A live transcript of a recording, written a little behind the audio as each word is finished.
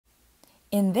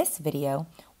In this video,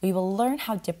 we will learn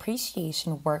how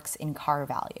depreciation works in car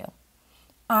value.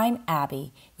 I'm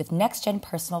Abby with Next Gen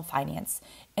Personal Finance,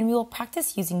 and we will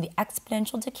practice using the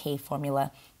exponential decay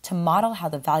formula to model how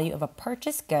the value of a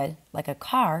purchased good, like a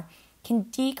car, can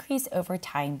decrease over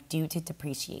time due to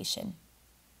depreciation.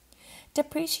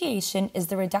 Depreciation is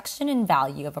the reduction in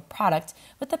value of a product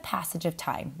with the passage of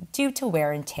time due to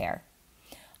wear and tear.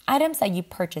 Items that you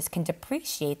purchase can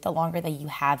depreciate the longer that you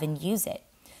have and use it,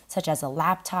 such as a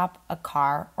laptop, a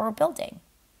car, or a building.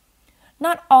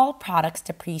 Not all products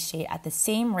depreciate at the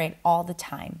same rate all the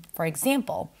time. For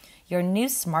example, your new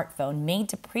smartphone may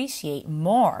depreciate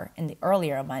more in the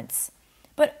earlier months,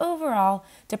 but overall,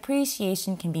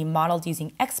 depreciation can be modeled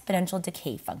using exponential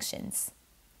decay functions.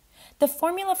 The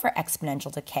formula for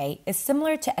exponential decay is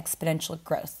similar to exponential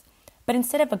growth, but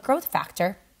instead of a growth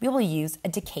factor, we will use a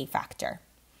decay factor.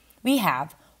 We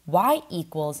have y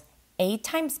equals a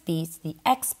times b to the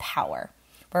x power,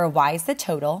 where y is the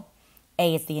total,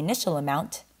 a is the initial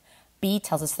amount, b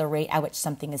tells us the rate at which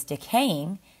something is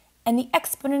decaying, and the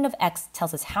exponent of x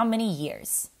tells us how many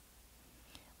years.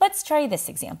 Let's try this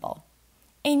example.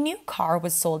 A new car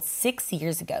was sold 6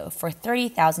 years ago for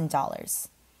 $30,000.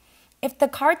 If the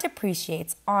car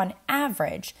depreciates on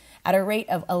average at a rate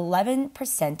of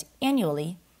 11%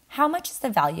 annually, how much is the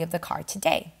value of the car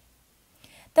today?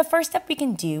 The first step we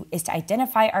can do is to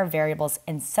identify our variables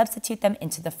and substitute them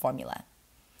into the formula.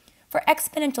 For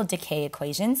exponential decay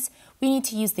equations, we need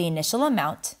to use the initial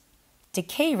amount,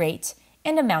 decay rate,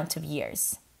 and amount of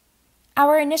years.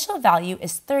 Our initial value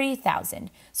is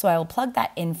 30,000, so I will plug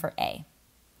that in for A.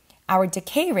 Our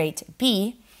decay rate,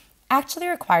 B, actually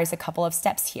requires a couple of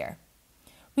steps here.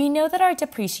 We know that our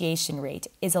depreciation rate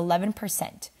is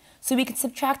 11%, so we can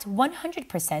subtract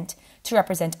 100% to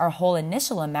represent our whole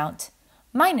initial amount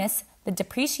minus the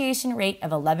depreciation rate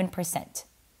of 11%.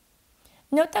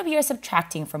 Note that we are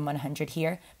subtracting from 100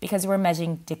 here because we're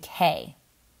measuring decay.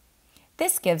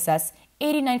 This gives us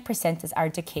 89% as our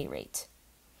decay rate.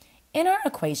 In our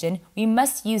equation, we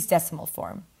must use decimal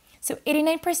form, so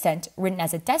 89% written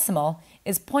as a decimal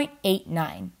is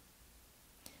 0.89.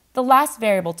 The last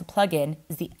variable to plug in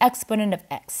is the exponent of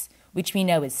x, which we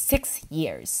know is 6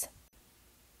 years.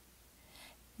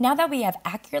 Now that we have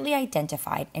accurately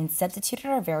identified and substituted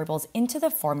our variables into the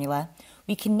formula,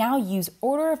 we can now use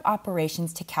order of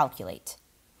operations to calculate.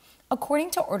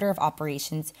 According to order of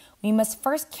operations, we must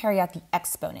first carry out the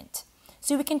exponent,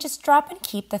 so we can just drop and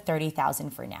keep the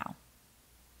 30,000 for now.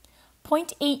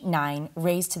 0.89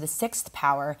 raised to the 6th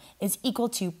power is equal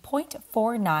to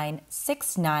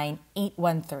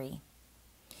 0.4969813.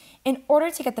 In order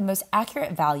to get the most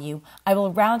accurate value, I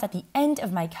will round at the end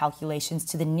of my calculations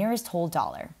to the nearest whole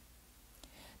dollar.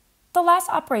 The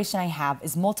last operation I have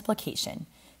is multiplication,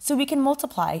 so we can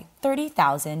multiply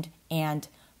 30,000 and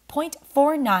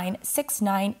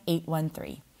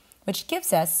 0.4969813, which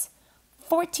gives us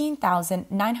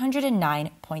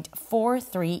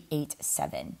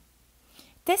 14,909.4387.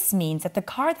 This means that the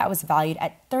car that was valued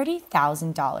at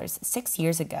 $30,000 6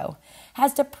 years ago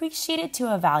has depreciated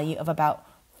to a value of about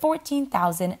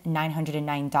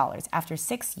 $14,909 after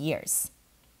 6 years.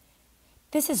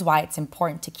 This is why it's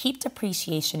important to keep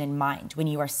depreciation in mind when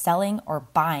you are selling or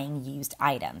buying used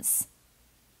items.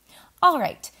 All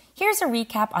right, here's a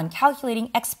recap on calculating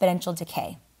exponential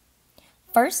decay.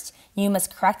 First, you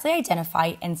must correctly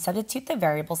identify and substitute the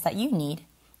variables that you need,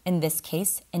 in this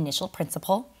case, initial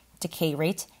principal, decay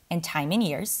rate, and time in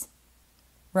years.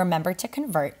 Remember to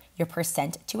convert your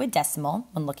percent to a decimal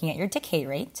when looking at your decay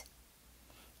rate.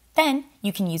 Then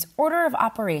you can use order of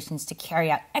operations to carry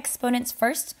out exponents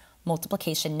first,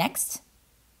 multiplication next.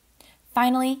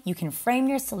 Finally, you can frame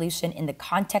your solution in the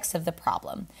context of the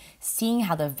problem, seeing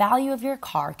how the value of your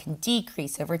car can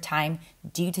decrease over time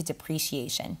due to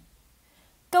depreciation.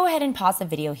 Go ahead and pause the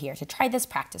video here to try this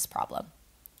practice problem.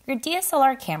 Your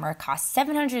DSLR camera cost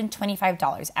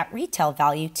 $725 at retail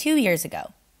value 2 years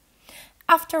ago.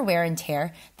 After wear and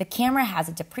tear, the camera has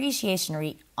a depreciation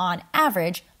rate on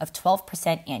average of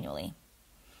 12% annually.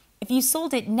 If you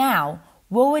sold it now,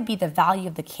 what would be the value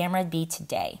of the camera be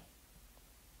today?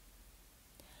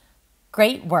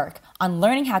 Great work on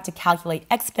learning how to calculate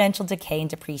exponential decay and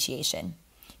depreciation.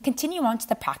 Continue on to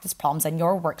the practice problems on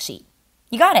your worksheet.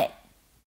 You got it!